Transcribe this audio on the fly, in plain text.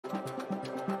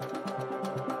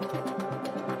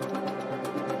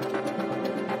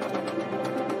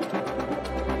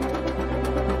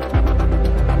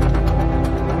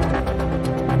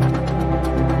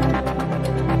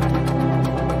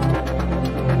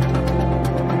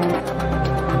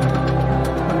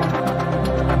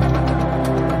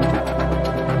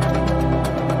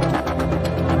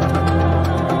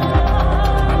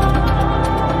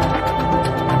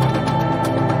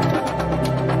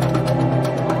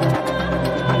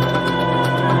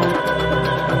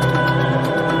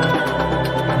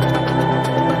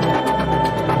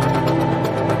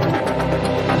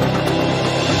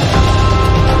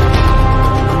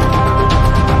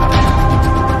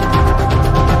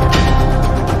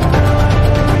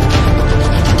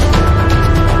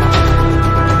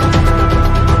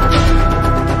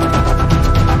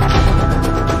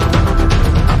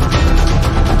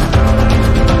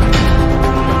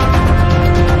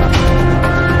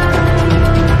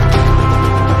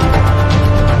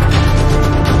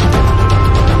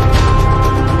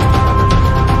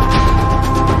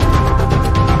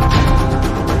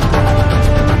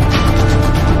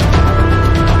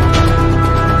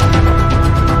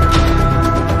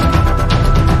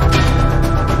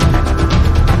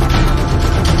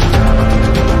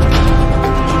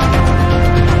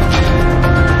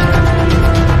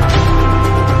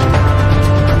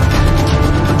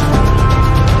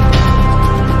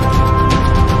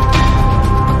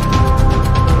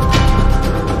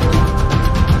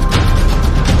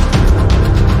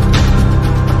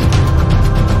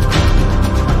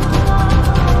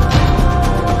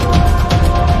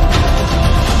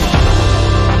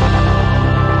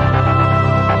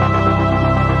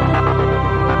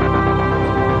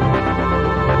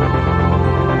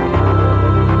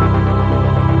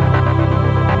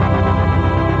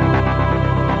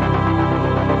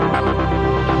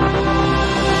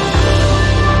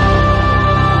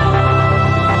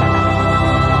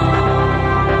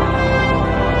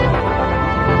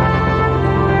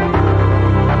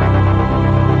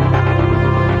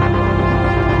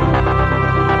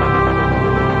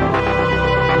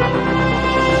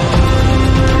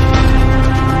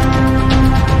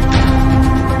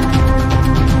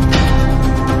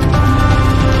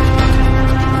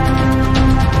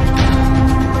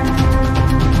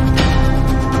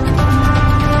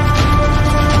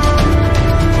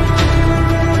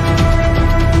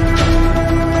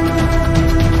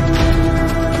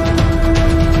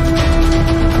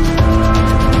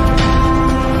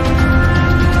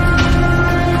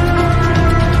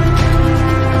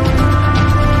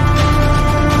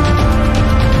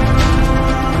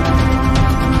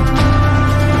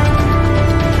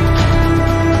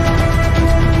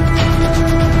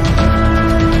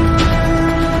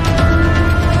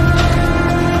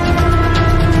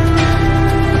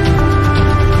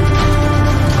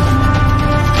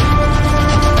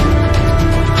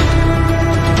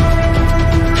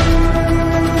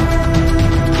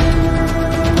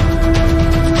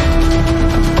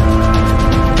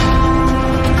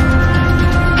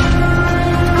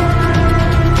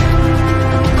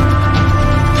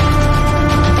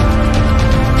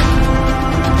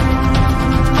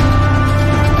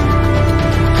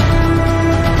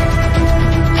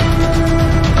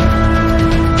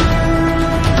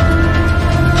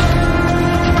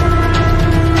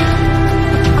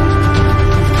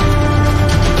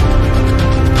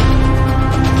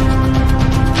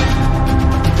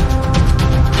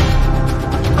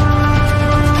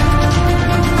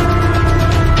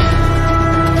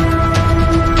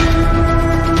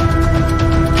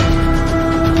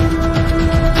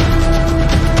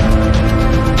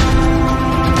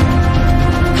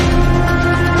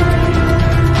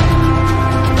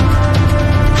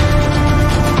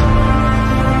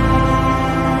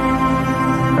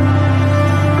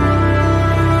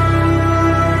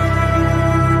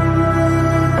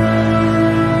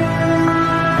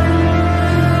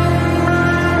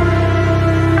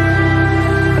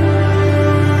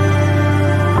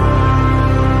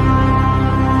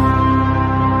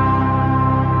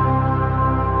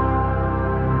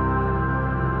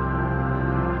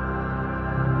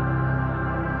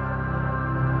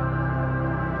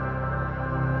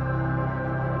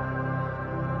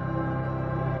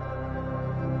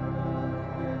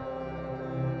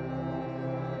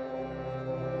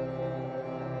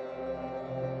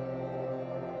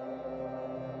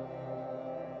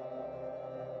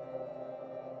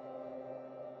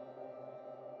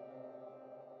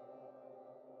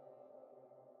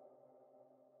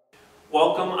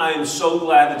Welcome. I am so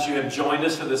glad that you have joined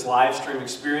us for this live stream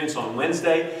experience on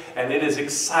Wednesday, and it is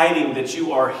exciting that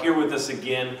you are here with us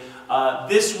again.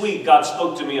 This week, God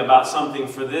spoke to me about something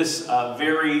for this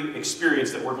very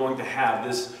experience that we're going to have,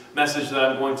 this message that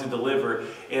I'm going to deliver.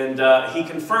 And He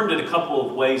confirmed it a couple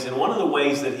of ways, and one of the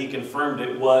ways that He confirmed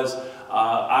it was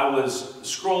I was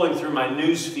scrolling through my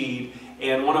news feed,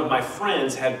 and one of my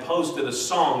friends had posted a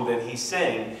song that he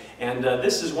sang. And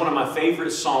this is one of my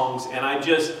favorite songs, and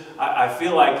I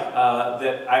feel like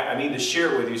that I need to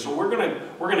share it with you. So we're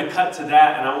gonna cut to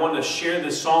that, and I want to share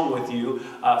this song with you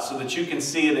so that you can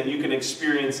see it and you can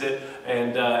experience it,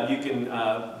 and you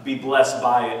can be blessed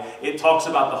by it. It talks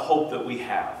about the hope that we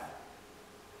have.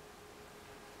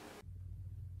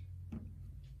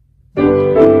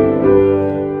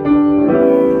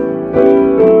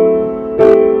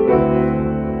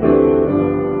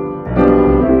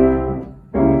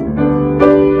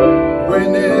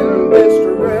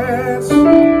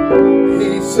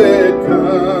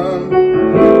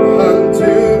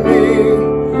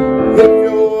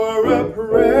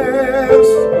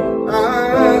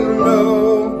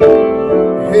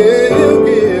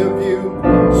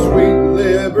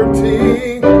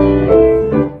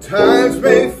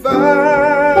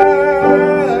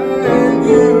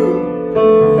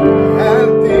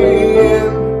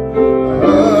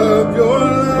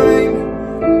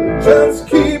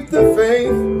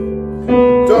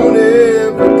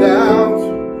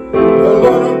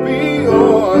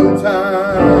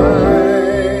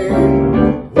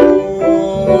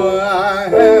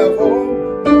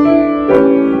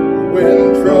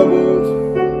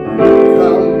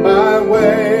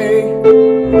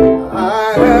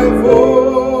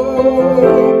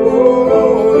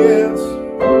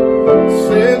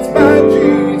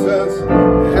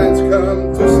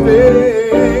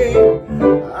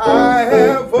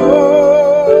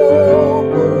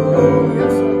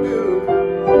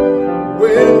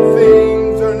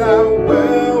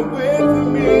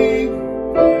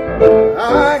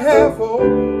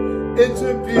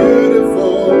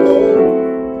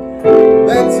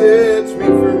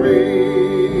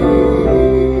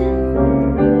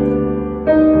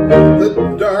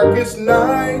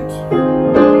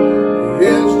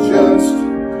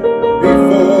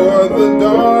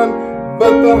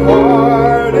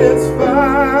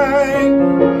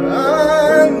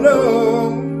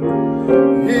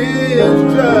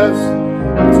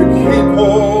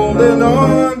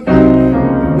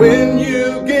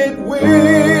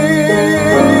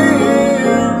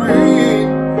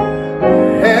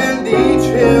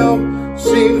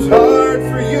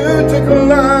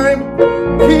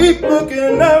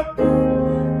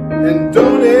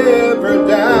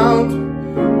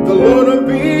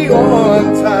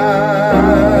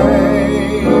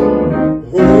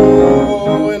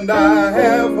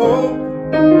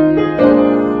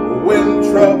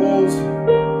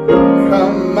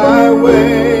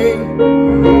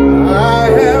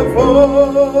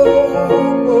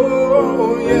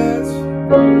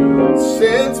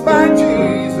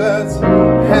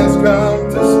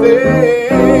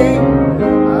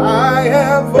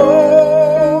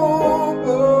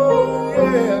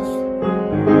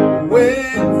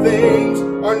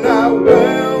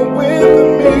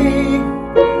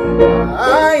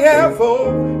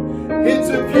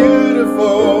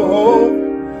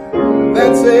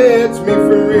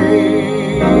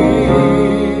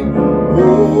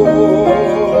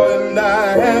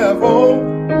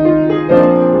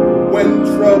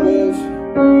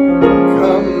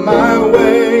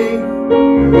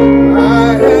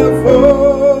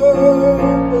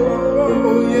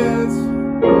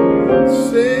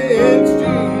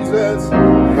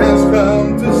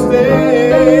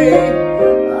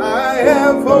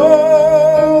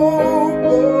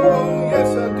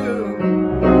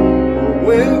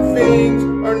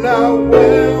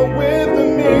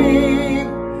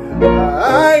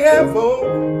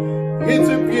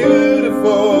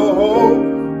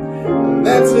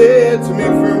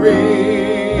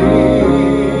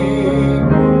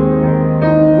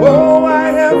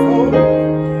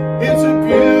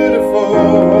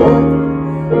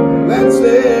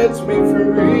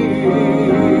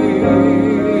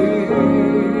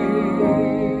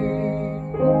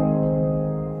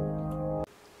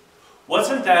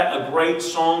 Wasn't that a great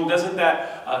song? Doesn't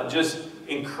that just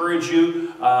encourage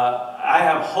you? I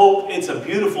have hope. It's a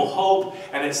beautiful hope,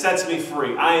 and it sets me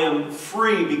free. I am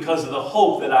free because of the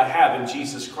hope that I have in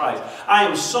Jesus Christ. I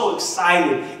am so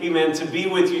excited, amen, to be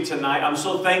with you tonight. I'm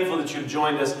so thankful that you've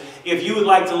joined us. If you would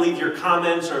like to leave your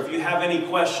comments or if you have any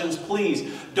questions,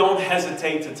 please don't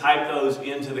hesitate to type those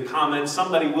into the comments.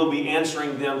 Somebody will be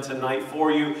answering them tonight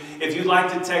for you. If you'd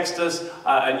like to text us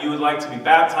and you would like to be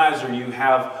baptized, or you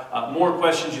have more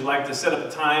questions, you'd like to set up a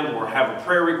time or have a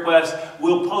prayer request,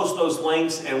 we'll post those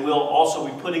links, and we'll also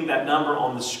be putting that number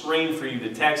on the screen for you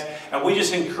to text. And we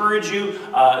just encourage you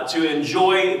to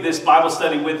enjoy this Bible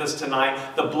study with us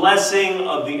tonight, the blessing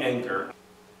of the anchor.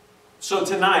 So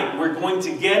tonight we're going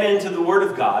to get into the Word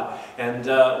of God, and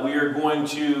we are going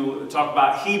to talk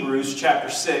about Hebrews chapter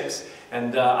 6.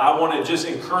 And I want to just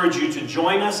encourage you to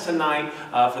join us tonight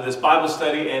for this Bible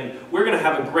study, and we're going to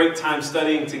have a great time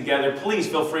studying together. Please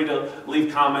feel free to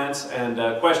leave comments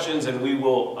and questions, and we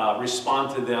will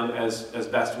respond to them as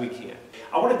best we can.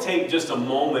 I want to take just a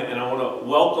moment, and I want to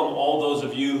welcome all those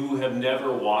of you who have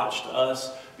never watched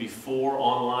us before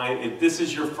online. If this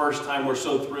is your first time, we're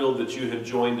so thrilled that you have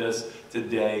joined us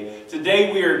today.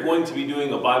 Today we are going to be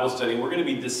doing a Bible study. We're going to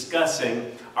be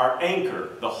discussing our anchor,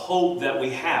 the hope that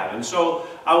we have. And so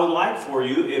I would like for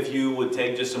you, if you would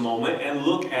take just a moment and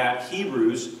look at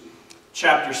Hebrews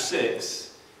chapter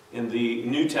 6 in the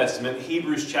New Testament,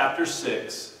 Hebrews chapter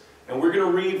 6. And we're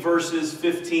going to read verses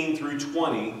 15 through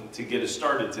 20 to get us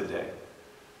started today.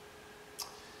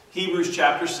 Hebrews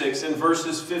chapter 6 and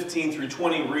verses 15 through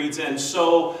 20 reads, "And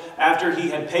so, after he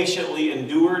had patiently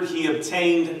endured, he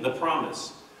obtained the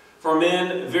promise. For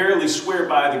men verily swear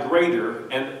by the greater,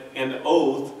 and an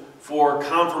oath for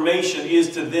confirmation is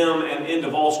to them an end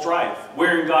of all strife,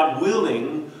 wherein God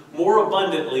willing more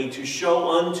abundantly to show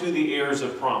unto the heirs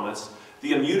of promise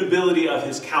the immutability of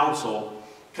his counsel,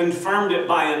 confirmed it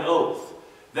by an oath,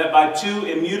 that by two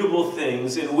immutable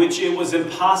things in which it was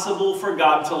impossible for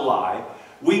God to lie,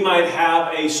 we might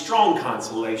have a strong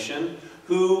consolation,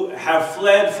 who have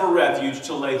fled for refuge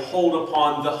to lay hold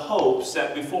upon the hope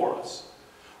set before us.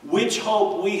 Which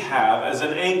hope we have as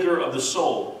an anchor of the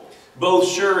soul, both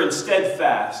sure and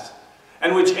steadfast,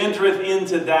 and which entereth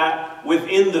into that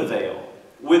within the veil,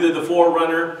 whither the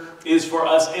forerunner is for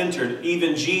us entered,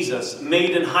 even Jesus,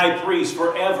 made an high priest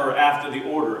forever after the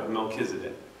order of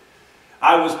Melchizedek."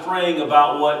 I was praying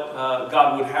about what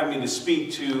God would have me to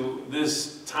speak to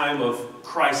this time of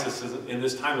crisis, in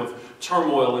this time of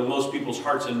turmoil in most people's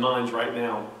hearts and minds right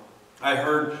now. I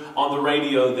heard on the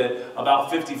radio that about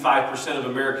 55% of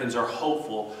Americans are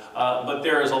hopeful, but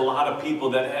there is a lot of people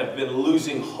that have been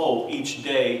losing hope each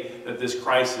day that this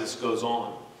crisis goes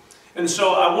on. And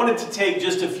so I wanted to take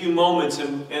just a few moments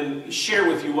and share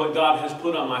with you what God has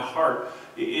put on my heart.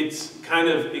 It's kind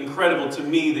of incredible to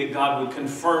me that God would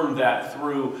confirm that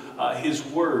through His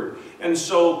Word. And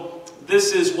so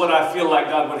this is what I feel like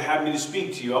God would have me to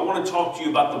speak to you. I want to talk to you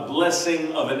about the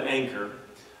blessing of an anchor.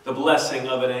 The blessing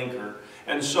of an anchor.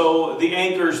 And so the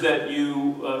anchors that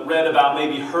you read about,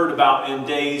 maybe heard about in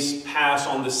days past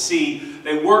on the sea,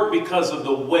 they work because of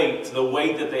the weight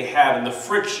that they had and the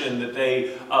friction that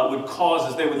they would cause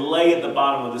as they would lay at the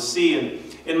bottom of the sea. And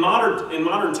in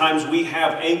modern times, we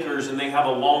have anchors, and they have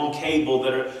a long cable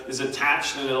that is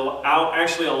attached, and it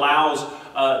actually allows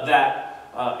that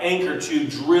anchor to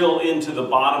drill into the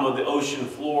bottom of the ocean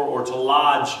floor, or to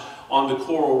lodge on the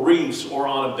coral reefs or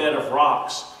on a bed of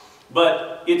rocks.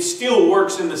 But it still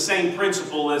works in the same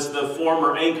principle as the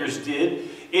former anchors did.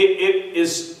 It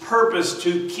is purposed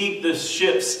to keep the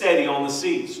ship steady on the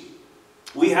seas.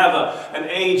 We have an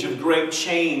age of great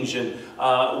change, and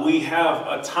we have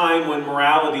a time when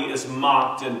morality is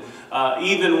mocked, and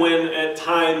even when at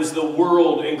times the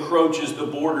world encroaches the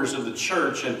borders of the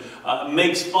church and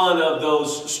makes fun of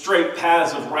those straight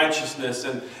paths of righteousness,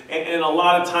 and a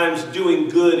lot of times doing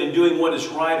good and doing what is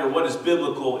right or what is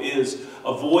biblical is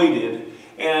avoided.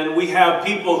 And we have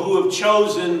people who have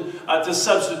chosen to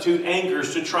substitute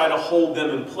anchors to try to hold them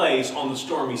in place on the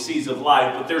stormy seas of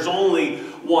life. But there's only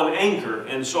one anchor,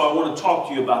 and so I want to talk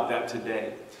to you about that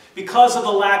today. Because of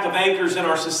the lack of anchors in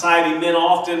our society, men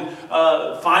often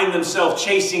find themselves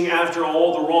chasing after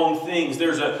all the wrong things.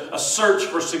 There's a search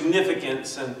for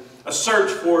significance and a search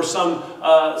for some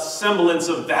semblance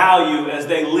of value as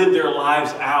they live their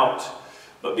lives out.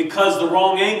 But because the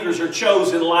wrong anchors are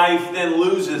chosen, life then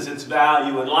loses its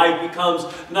value, and life becomes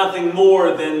nothing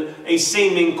more than a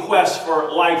seeming quest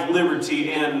for life,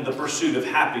 liberty, and the pursuit of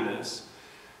happiness.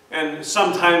 And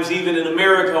sometimes even in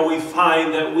America, we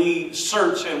find that we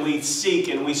search and we seek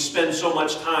and we spend so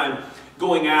much time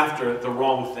going after the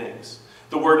wrong things.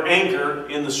 The word anchor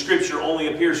in the Scripture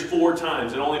only appears 4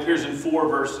 times. It only appears in 4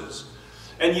 verses.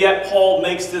 And yet Paul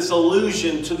makes this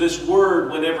allusion to this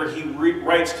word whenever he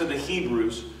writes to the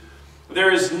Hebrews.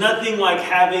 There is nothing like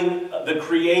having the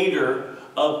Creator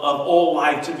of all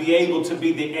life to be able to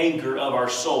be the anchor of our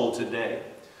soul today.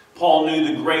 Paul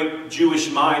knew the great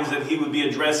Jewish minds that he would be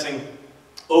addressing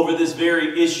over this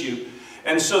very issue.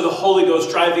 And so the Holy Ghost,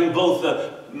 driving both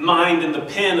the mind and the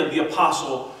pen of the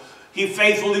apostle, he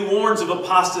faithfully warns of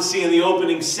apostasy in the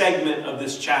opening segment of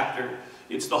this chapter.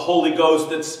 It's the Holy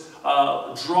Ghost that's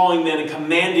drawing men and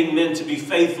commanding men to be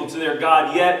faithful to their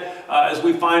God. Yet, as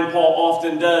we find Paul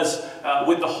often does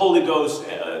with the Holy Ghost,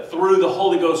 through the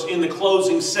Holy Ghost in the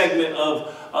closing segment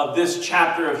of this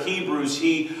chapter of Hebrews,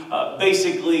 he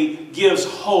basically gives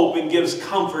hope and gives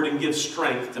comfort and gives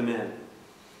strength to men.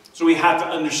 So we have to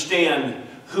understand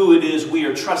who it is we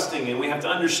are trusting in. We have to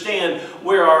understand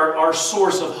where our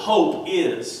source of hope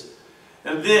is.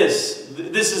 And this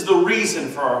is the reason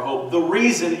for our hope. The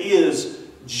reason is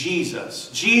Jesus.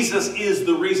 Jesus is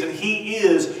the reason. He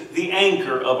is the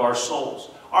anchor of our souls.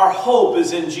 Our hope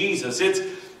is in Jesus.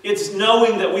 It's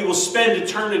knowing that we will spend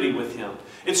eternity with Him.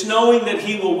 It's knowing that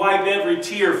He will wipe every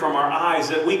tear from our eyes,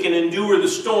 that we can endure the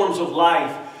storms of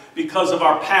life because of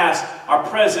our past, our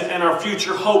present, and our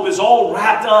future. Hope is all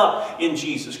wrapped up in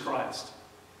Jesus Christ.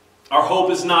 Our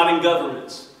hope is not in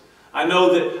governments. I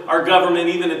know that our government,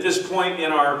 even at this point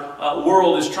in our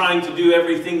world, is trying to do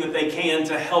everything that they can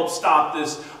to help stop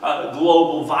this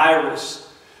global virus.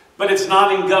 But it's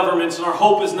not in governments, and our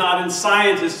hope is not in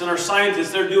scientists. And our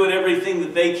scientists, they're doing everything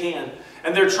that they can.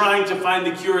 And they're trying to find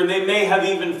a cure, and they may have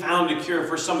even found a cure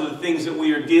for some of the things that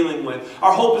we are dealing with.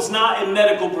 Our hope is not in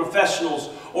medical professionals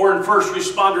or in first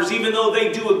responders, even though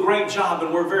they do a great job,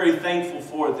 and we're very thankful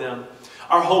for them.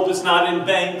 Our hope is not in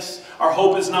banks. Our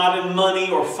hope is not in money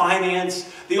or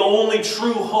finance. The only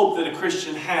true hope that a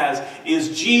Christian has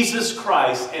is Jesus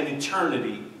Christ and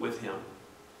eternity with Him.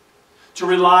 To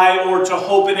rely or to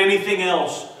hope in anything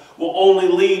else will only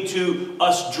lead to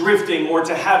us drifting or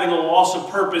to having a loss of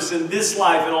purpose in this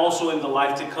life and also in the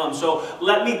life to come. So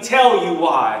let me tell you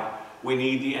why we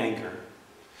need the anchor.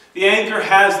 The anchor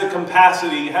has the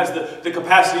capacity,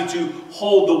 to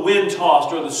hold the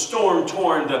wind-tossed or the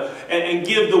storm-torn and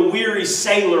give the weary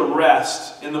sailor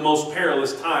rest in the most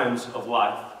perilous times of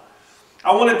life.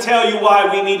 I want to tell you why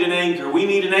we need an anchor. We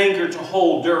need an anchor to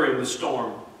hold during the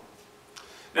storm.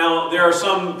 Now, there are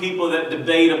some people that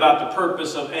debate about the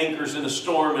purpose of anchors in a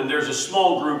storm, and there's a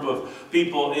small group of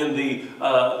people in the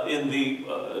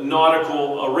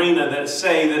nautical arena that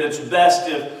say that it's best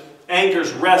if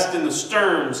anchors rest in the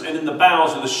sterns and in the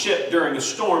bows of the ship during a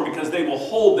storm, because they will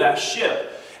hold that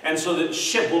ship, and so that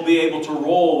ship will be able to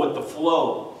roll with the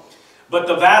flow. But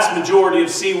the vast majority of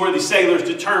seaworthy sailors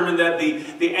determined that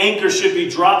the anchor should be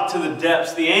dropped to the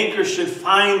depths. The anchor should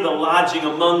find the lodging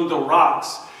among the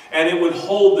rocks, and it would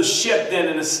hold the ship then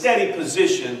in a steady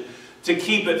position to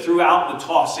keep it throughout the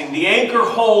tossing. The anchor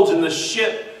holds, and the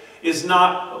ship is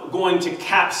not going to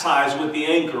capsize with the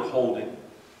anchor holding.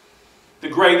 The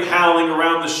great howling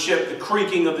around the ship, the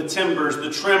creaking of the timbers,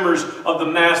 the tremors of the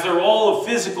mast, they're all a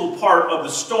physical part of the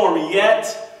storm,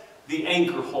 yet the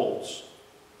anchor holds.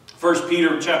 1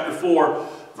 Peter chapter 4,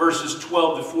 verses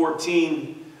 12 to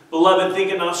 14. Beloved,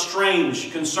 think it not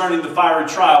strange concerning the fiery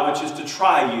trial, which is to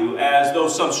try you, as though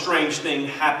some strange thing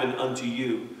happened unto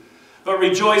you. But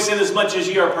rejoice inasmuch as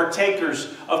ye are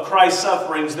partakers of Christ's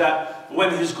sufferings, that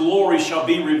when His glory shall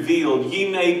be revealed,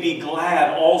 ye may be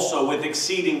glad also with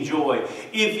exceeding joy,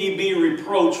 if ye be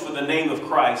reproached for the name of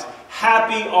Christ.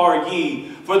 Happy are ye,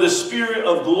 for the Spirit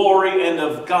of glory and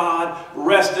of God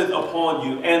resteth upon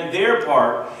you. And their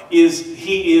part is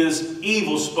He is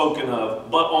evil spoken of,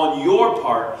 but on your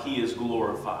part He is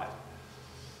glorified.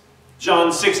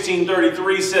 John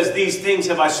 16:33 says, these things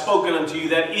have I spoken unto you,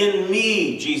 that in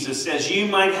me, Jesus says, ye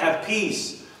might have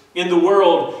peace. In the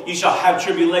world ye shall have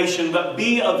tribulation, but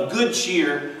be of good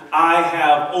cheer, I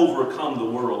have overcome the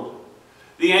world.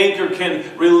 The anchor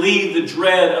can relieve the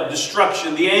dread of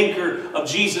destruction. The anchor of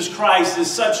Jesus Christ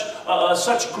is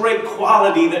such great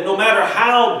quality that no matter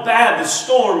how bad the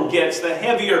storm gets, the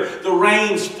heavier the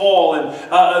rains fall and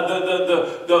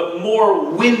the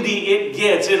more windy it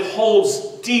gets, it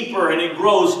holds deeper and it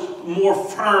grows more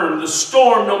firm. The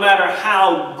storm, no matter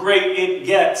how great it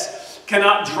gets,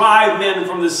 cannot drive men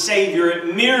from the Savior.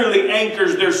 It merely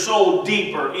anchors their soul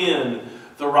deeper in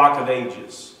the Rock of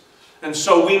Ages. And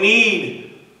so we need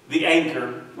the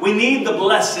anchor. We need the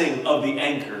blessing of the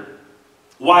anchor.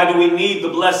 Why do we need the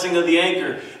blessing of the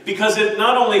anchor? Because it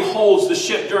not only holds the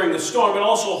ship during the storm, it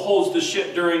also holds the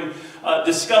ship during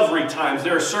discovery times.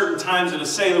 There are certain times that a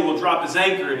sailor will drop his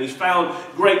anchor and he's found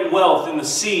great wealth in the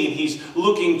sea, and he's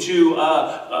looking to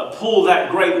pull that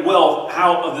great wealth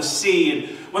out of the sea.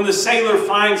 And when the sailor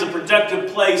finds a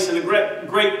productive place and a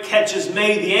great catch is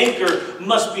made, the anchor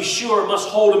must be sure, must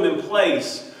hold him in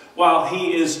place while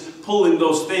he is pulling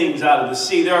those things out of the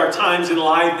sea. There are times in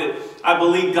life that I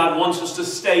believe God wants us to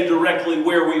stay directly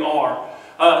where we are.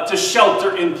 To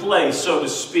shelter in place, so to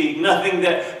speak. Nothing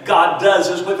that God does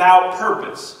is without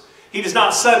purpose. He does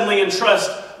not suddenly entrust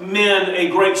men a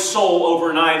great soul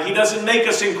overnight. He doesn't make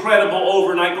us incredible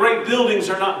overnight. Great buildings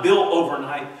are not built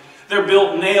overnight. They're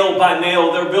built nail by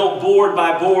nail. They're built board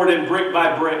by board and brick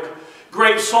by brick.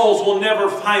 Great souls will never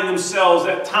find themselves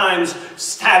at times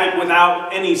static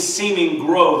without any seeming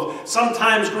growth.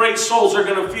 Sometimes great souls are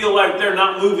going to feel like they're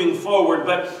not moving forward.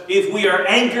 But if we are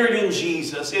anchored in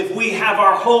Jesus, if we have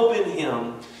our hope in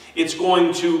Him, it's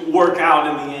going to work out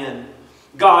in the end.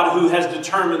 God, who has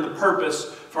determined the purpose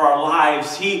for our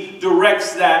lives, He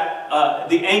directs that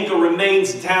the anchor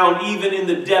remains down even in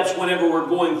the depths whenever we're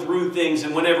going through things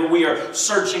and whenever we are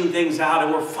searching things out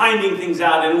and we're finding things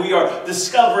out and we are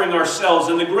discovering ourselves,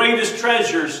 and the greatest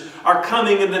treasures are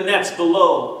coming in the nets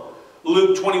below.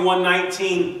 Luke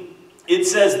 21:19, it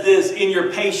says this, "In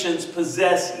your patience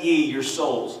possess ye your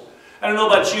souls." I don't know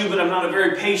about you, but I'm not a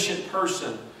very patient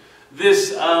person.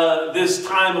 This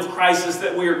time of crisis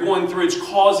that we are going through, it's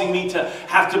causing me to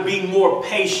have to be more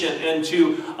patient and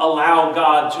to allow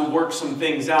God to work some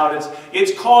things out.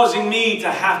 It's causing me to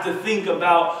have to think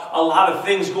about a lot of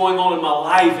things going on in my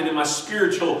life and in my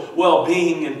spiritual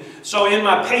well-being. And so in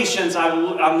my patience,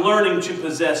 I'm learning to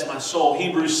possess my soul.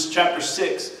 Hebrews chapter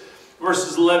 6,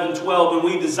 verses 11, 12, "And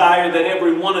we desire that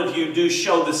every one of you do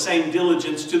show the same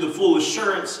diligence to the full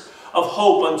assurance of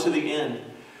hope unto the end.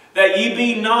 That ye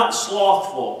be not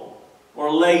slothful or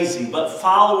lazy, but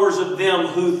followers of them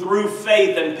who through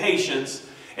faith and patience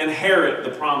inherit the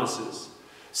promises."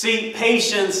 See,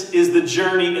 patience is the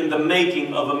journey in the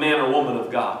making of a man or woman of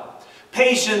God.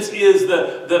 Patience is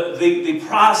the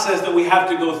process that we have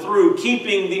to go through,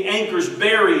 keeping the anchors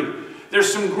buried.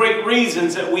 There's some great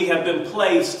reasons that we have been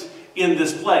placed in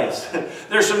this place.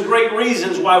 There's some great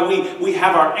reasons why we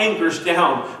have our anchors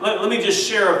down. Let me just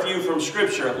share a few from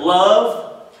Scripture. Love,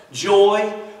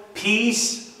 joy,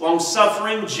 peace,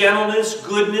 long-suffering, gentleness,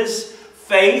 goodness,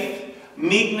 faith,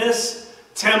 meekness,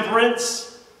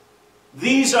 temperance.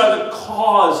 These are the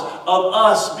cause of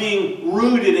us being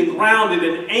rooted and grounded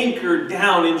and anchored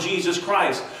down in Jesus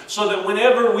Christ, so that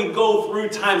whenever we go through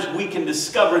times, we can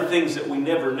discover things that we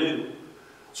never knew.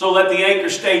 So let the anchor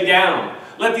stay down.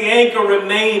 Let the anchor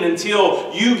remain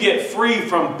until you get free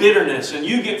from bitterness and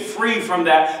you get free from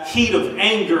that heat of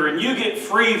anger and you get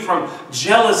free from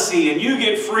jealousy and you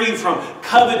get free from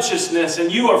covetousness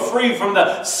and you are free from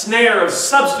the snare of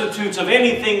substitutes of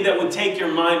anything that would take your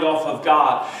mind off of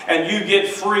God, and you get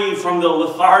free from the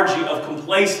lethargy of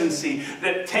complacency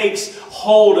that takes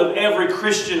hold of every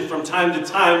Christian from time to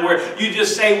time, where you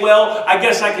just say, well, I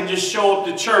guess I can just show up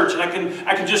to church and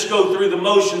I can just go through the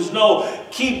motions. No,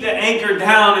 keep the anchor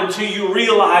down until you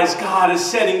realize God is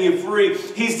setting you free.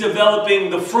 He's developing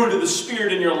the fruit of the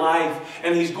Spirit in your life,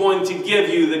 and He's going to give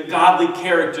you the godly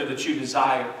character that you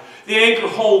desire. The anchor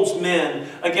holds men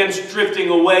against drifting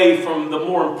away from the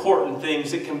more important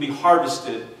things that can be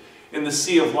harvested in the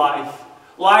sea of life.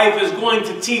 Life is going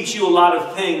to teach you a lot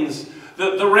of things.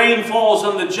 The rain falls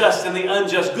on the just and the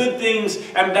unjust. Good things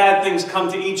and bad things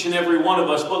come to each and every one of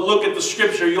us. But look at the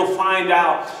Scripture. You'll find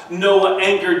out Noah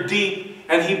anchored deep,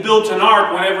 and he built an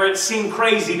ark whenever it seemed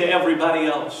crazy to everybody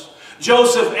else.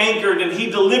 Joseph anchored, and he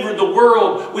delivered the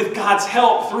world with God's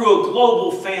help through a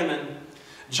global famine.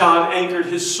 John anchored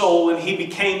his soul, and he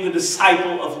became the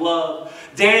disciple of love.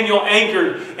 Daniel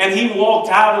anchored, and he walked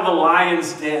out of the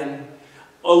lion's den.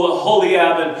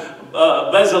 Oholiab and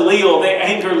Bezaleel, they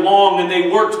anchored long, and they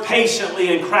worked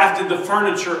patiently and crafted the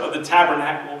furniture of the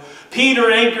tabernacle.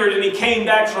 Peter anchored, and he came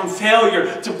back from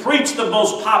failure to preach the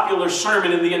most popular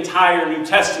sermon in the entire New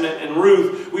Testament. And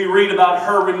Ruth, we read about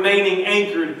her remaining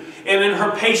anchored, and in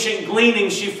her patient gleaning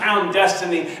she found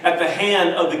destiny at the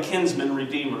hand of the kinsman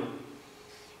redeemer.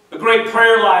 A great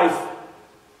prayer life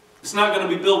is not going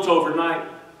to be built overnight.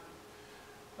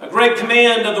 A great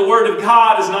command of the Word of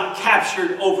God is not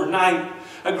captured overnight.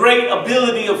 A great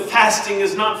ability of fasting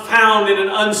is not found in an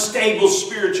unstable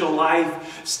spiritual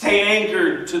life. Stay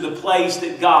anchored to the place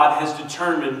that God has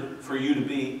determined for you to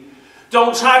be.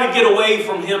 Don't try to get away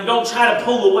from Him. Don't try to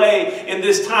pull away in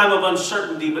this time of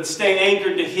uncertainty, but stay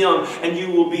anchored to Him, and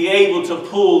you will be able to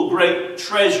pull great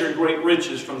treasure, great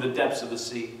riches from the depths of the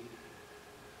sea.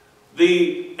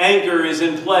 The anchor is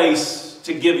in place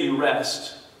to give you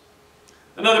rest.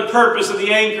 Another purpose of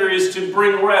the anchor is to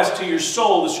bring rest to your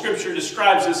soul. The Scripture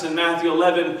describes this in Matthew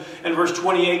 11 and verse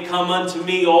 28. Come unto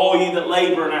me, all ye that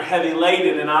labor and are heavy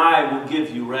laden, and I will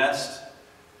give you rest.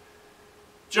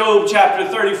 Job chapter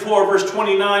 34 verse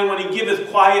 29, when He giveth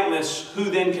quietness, who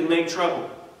then can make trouble?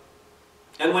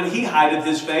 And when He hideth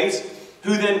His face,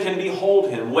 Who then can behold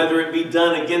him, whether it be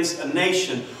done against a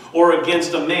nation or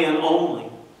against a man only?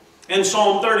 In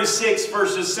Psalm 36,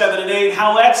 verses 7 and 8,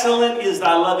 how excellent is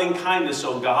thy loving kindness,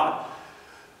 O God!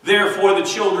 Therefore the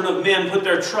children of men put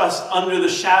their trust under the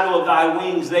shadow of thy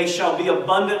wings. They shall be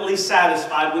abundantly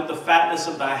satisfied with the fatness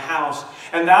of thy house,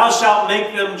 and thou shalt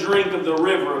make them drink of the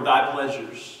river of thy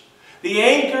pleasures. The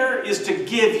anchor is to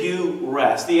give you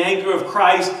rest. The anchor of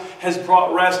Christ has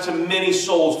brought rest to many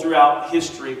souls throughout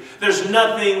history. There's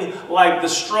nothing like the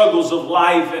struggles of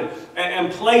life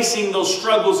and placing those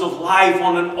struggles of life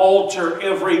on an altar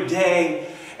every day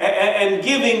and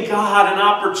giving God an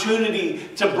opportunity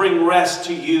to bring rest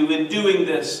to you. In doing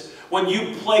this, when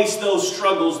you place those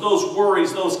struggles, those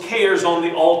worries, those cares on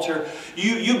the altar,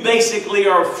 you basically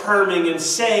are affirming and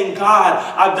saying, God,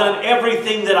 I've done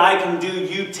everything that I can do.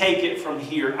 You take it from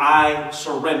here. I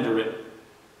surrender it.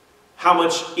 How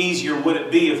much easier would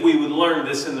it be if we would learn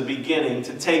this in the beginning,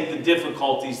 to take the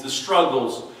difficulties, the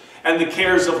struggles, and the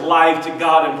cares of life to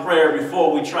God in prayer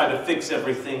before we try to fix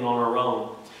everything on our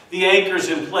own. The anchor's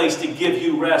in place to give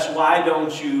you rest. Why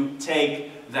don't you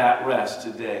take that rest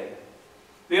today?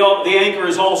 The anchor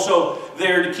is also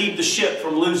there to keep the ship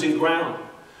from losing ground.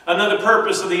 Another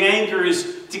purpose of the anchor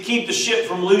is to keep the ship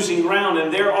from losing ground.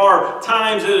 And there are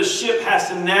times that a ship has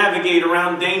to navigate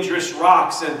around dangerous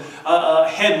rocks and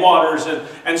headwaters.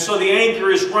 And so the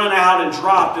anchor is run out and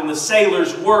dropped. And the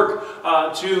sailors work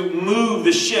to move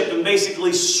the ship and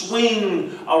basically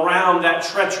swing around that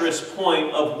treacherous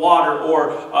point of water or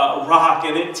rock.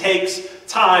 And it takes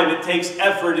time, it takes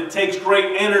effort, it takes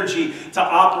great energy to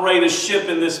operate a ship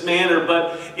in this manner.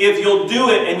 But if you'll do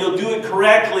it and you'll do it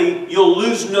correctly, you'll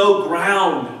lose no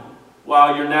ground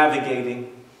while you're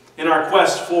navigating. In our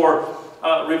quest for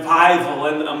revival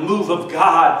and a move of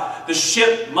God, the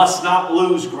ship must not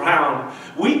lose ground.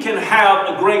 We can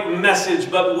have a great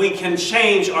message, but we can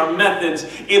change our methods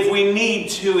if we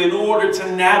need to in order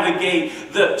to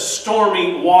navigate the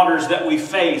stormy waters that we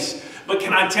face. But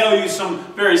can I tell you some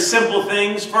very simple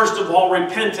things? First of all,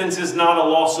 repentance is not a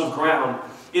loss of ground.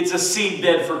 It's a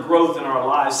seedbed for growth in our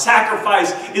lives.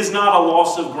 Sacrifice is not a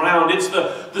loss of ground. It's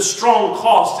the strong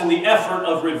cost and the effort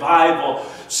of revival.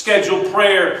 Scheduled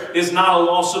prayer is not a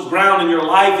loss of ground in your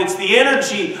life. It's the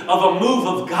energy of a move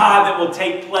of God that will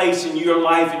take place in your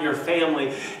life and your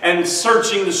family. And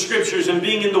searching the Scriptures and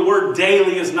being in the Word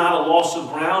daily is not a loss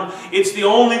of ground. It's the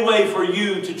only way for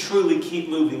you to truly keep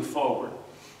moving forward.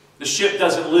 The ship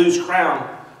doesn't lose ground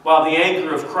while the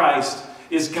anchor of Christ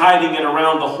is guiding it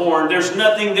around the horn. There's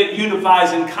nothing that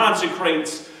unifies and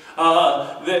consecrates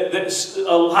that's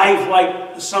a life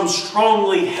like some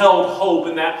strongly held hope,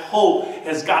 and that hope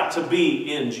has got to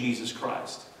be in Jesus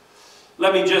Christ.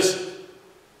 Let me just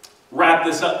wrap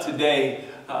this up today,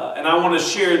 and I want to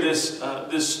share this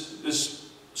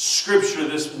Scripture,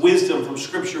 this wisdom from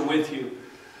Scripture with you.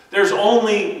 There's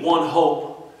only one hope.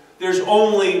 There's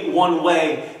only one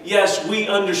way. Yes, we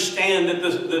understand that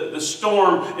the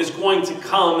storm is going to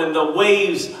come, and the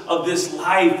waves of this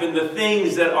life and the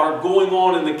things that are going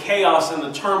on in the chaos and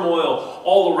the turmoil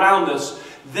all around us,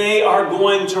 they are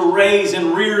going to raise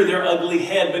and rear their ugly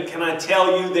head. But can I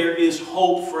tell you, there is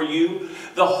hope for you.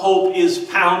 The hope is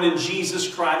found in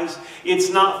Jesus Christ. It's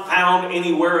not found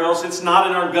anywhere else. It's not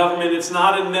in our government. It's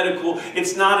not in medical.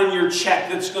 It's not in your check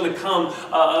that's going to come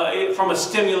from a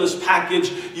stimulus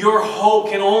package. Your hope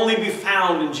can only be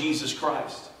found in Jesus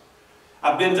Christ.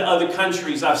 I've been to other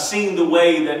countries. I've seen the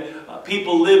way that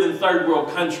people live in third world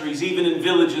countries, even in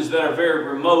villages that are very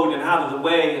remote and out of the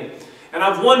way. And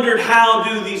I've wondered, how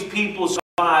do these people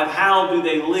survive? How do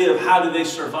they live? How do they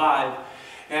survive?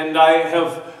 And I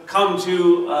have come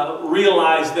to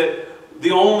realize that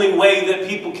the only way that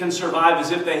people can survive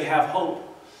is if they have hope.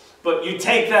 But you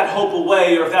take that hope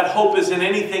away, or if that hope is in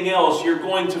anything else, you're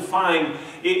going to find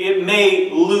it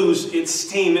may lose its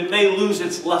steam. It may lose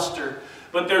its luster.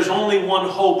 But there's only one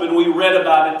hope, and we read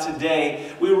about it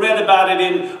today. We read about it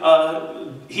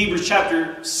in Hebrews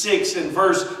chapter 6 and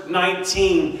verse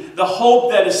 19. The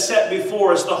hope that is set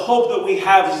before us, the hope that we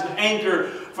have is an anchor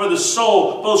for the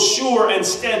soul, both sure and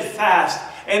steadfast.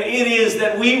 And it is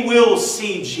that we will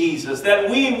see Jesus, that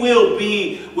we will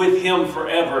be with Him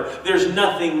forever. There's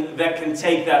nothing that can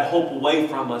take that hope away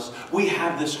from us. We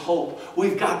have this hope.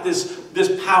 We've got this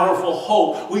powerful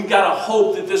hope. We've got a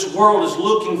hope that this world is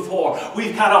looking for.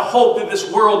 We've got a hope that this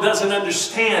world doesn't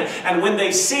understand. And when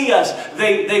they see us,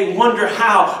 they wonder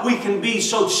how we can be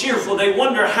so cheerful. They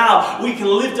wonder how we can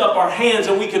lift up our hands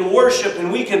and we can worship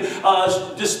and we can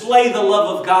display the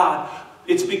love of God.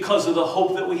 It's because of the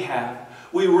hope that we have.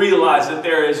 We realize that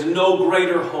there is no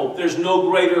greater hope, there's no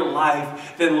greater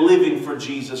life than living for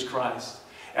Jesus Christ.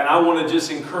 And I want to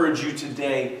just encourage you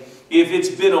today If it's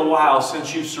been a while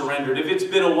since you've surrendered, if it's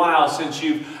been a while since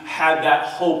you've had that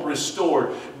hope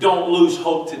restored, don't lose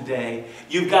hope today.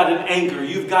 You've got an anchor.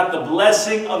 You've got the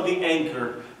blessing of the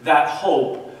anchor, that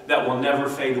hope that will never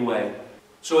fade away.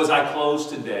 So as I close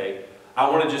today, I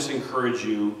want to just encourage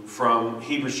you from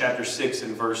Hebrews chapter 6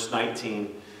 and verse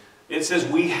 19. It says,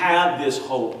 we have this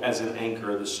hope as an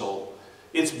anchor of the soul.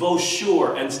 It's both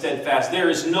sure and steadfast. There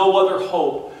is no other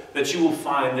hope that you will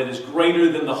find that is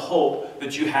greater than the hope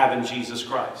that you have in Jesus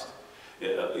Christ.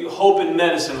 Hope in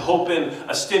medicine, hope in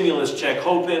a stimulus check,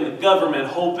 hope in government,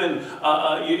 hope in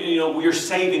your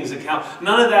savings account.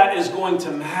 None of that is going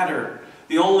to matter.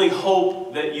 The only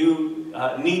hope that you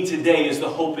need today is the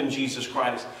hope in Jesus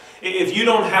Christ. If you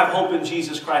don't have hope in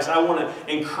Jesus Christ, I want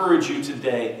to encourage you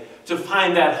today to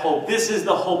find that hope. This is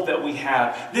the hope that we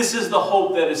have. This is the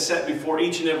hope that is set before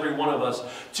each and every one of us,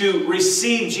 to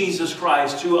receive Jesus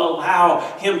Christ, to allow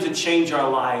Him to change our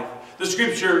life. The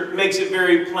Scripture makes it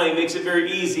very plain, makes it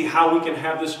very easy how we can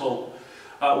have this hope.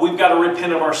 We've got to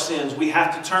repent of our sins. We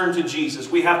have to turn to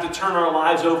Jesus. We have to turn our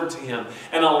lives over to Him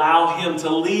and allow Him to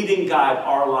lead and guide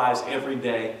our lives every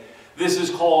day. This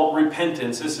is called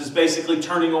repentance. This is basically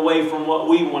turning away from what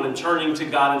we want and turning to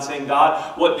God and saying,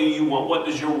 God, what do you want? What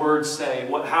does your word say?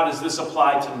 How does this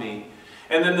apply to me?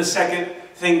 And then the second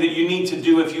thing that you need to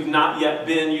do if you've not yet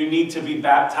been, you need to be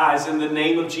baptized in the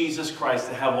name of Jesus Christ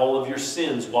to have all of your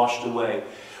sins washed away.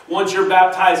 Once you're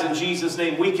baptized in Jesus'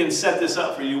 name, we can set this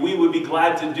up for you. We would be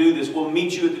glad to do this. We'll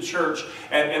meet you at the church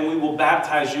and we will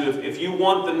baptize you. If you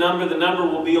want the number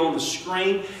will be on the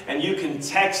screen, and you can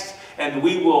text and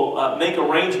we will make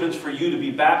arrangements for you to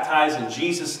be baptized in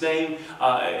Jesus' name.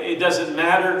 It doesn't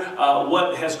matter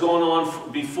what has gone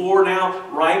on before now.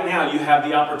 Right now, you have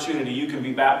the opportunity. You can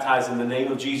be baptized in the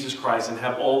name of Jesus Christ and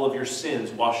have all of your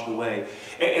sins washed away.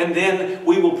 And then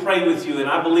we will pray with you, and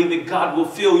I believe that God will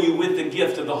fill you with the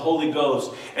gift of the Holy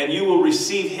Ghost, and you will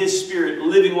receive His Spirit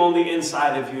living on the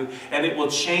inside of you, and it will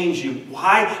change you.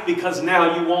 Why? Because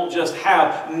now you won't just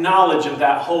have knowledge of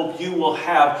that hope. You will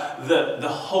have the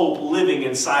hope living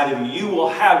inside of you. You will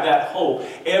have that hope.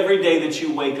 Every day that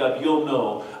you wake up, you'll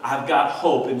know, I've got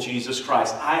hope in Jesus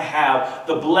Christ. I have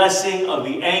the blessing of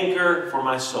the anchor for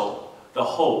my soul, the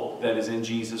hope that is in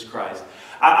Jesus Christ.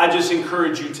 I just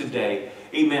encourage you today,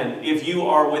 amen, if you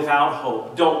are without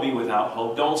hope, don't be without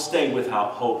hope. Don't stay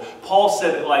without hope. Paul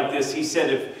said it like this. He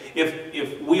said,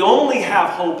 if we only have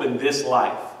hope in this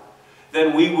life,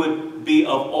 then we would be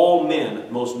of all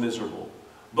men most miserable.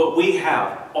 But we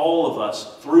have, all of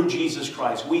us, through Jesus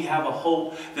Christ, we have a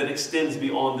hope that extends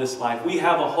beyond this life. We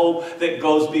have a hope that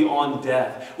goes beyond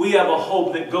death. We have a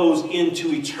hope that goes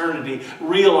into eternity,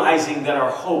 realizing that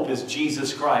our hope is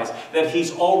Jesus Christ, that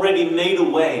He's already made a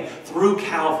way through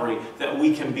Calvary that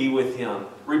we can be with Him.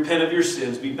 Repent of your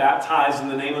sins, be baptized in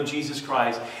the name of Jesus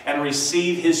Christ, and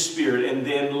receive His Spirit, and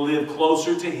then live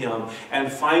closer to Him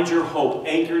and find your hope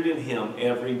anchored in Him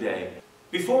every day.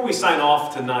 Before we sign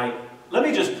off tonight, let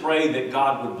me just pray that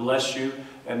God would bless you,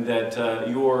 and that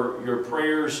your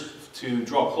prayers to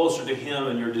draw closer to Him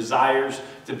and your desires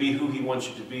to be who He wants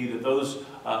you to be, that those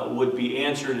would be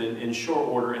answered in short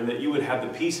order, and that you would have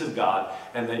the peace of God,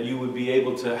 and that you would be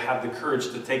able to have the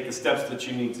courage to take the steps that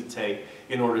you need to take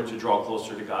in order to draw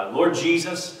closer to God. Lord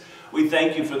Jesus, we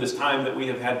thank you for this time that we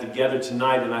have had together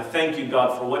tonight, and I thank you,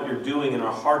 God, for what you're doing in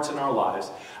our hearts and our lives.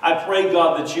 I pray,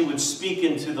 God, that you would speak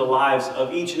into the lives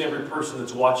of each and every person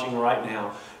that's watching right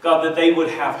now. God, that they would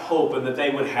have hope and that they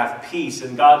would have peace.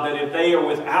 And God, that if they are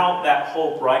without that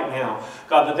hope right now,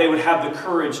 God, that they would have the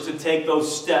courage to take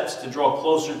those steps to draw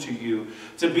closer to you,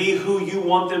 to be who you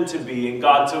want them to be, and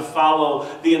God, to follow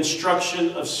the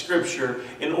instruction of Scripture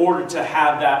in order to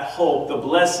have that hope, the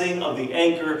blessing of the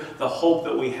anchor, the hope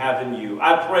that we have in you.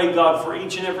 I pray, God, for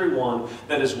each and every one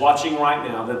that is watching right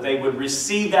now, that they would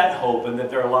receive that hope and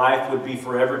that their life would be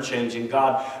forever changing.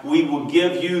 God, we will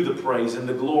give you the praise and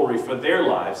the glory for their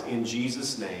lives in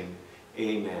Jesus' name.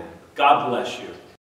 Amen. God bless you.